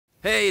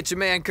Hey, it's your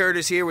man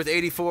Curtis here with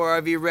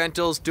 84 RV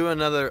Rentals, doing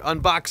another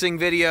unboxing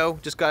video.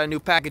 Just got a new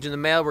package in the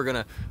mail. We're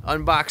gonna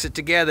unbox it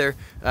together.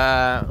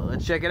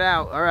 Let's check it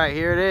out. All right,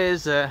 here it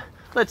is.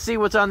 Let's see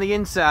what's on the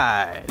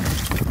inside.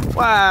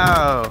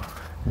 Wow,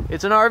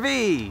 it's an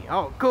RV.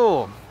 Oh,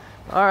 cool.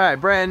 All right,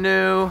 brand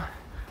new.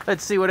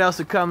 Let's see what else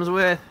it comes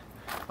with.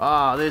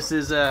 Oh, this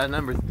is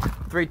number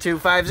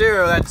 3250.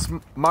 That's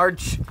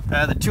March,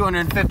 the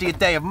 250th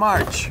day of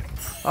March.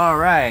 All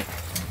right.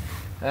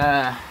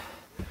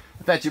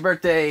 If that's your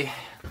birthday,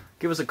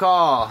 give us a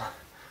call.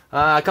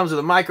 It comes with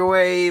a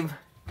microwave.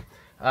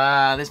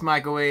 This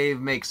microwave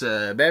makes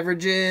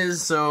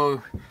beverages,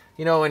 so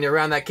you know when you're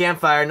around that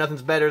campfire,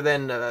 nothing's better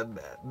than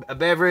a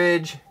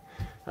beverage.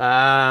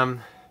 A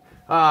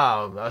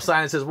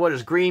sign that says, "What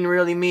does green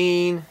really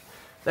mean?"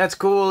 That's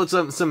cool.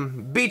 It's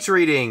some beach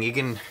reading. You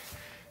can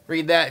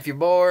read that if you're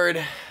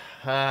bored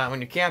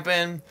when you're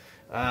camping.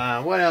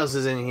 What else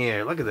is in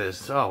here? Look at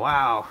this. Oh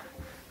wow.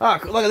 Oh,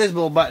 look at this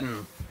little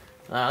button.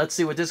 Let's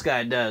see what this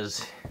guy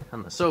does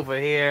on the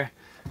sofa here.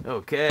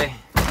 Okay.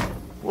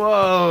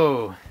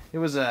 Whoa! It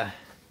was a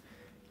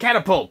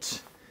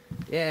catapult.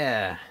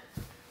 Yeah.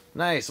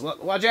 Nice.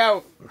 Watch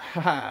out.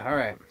 All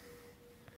right.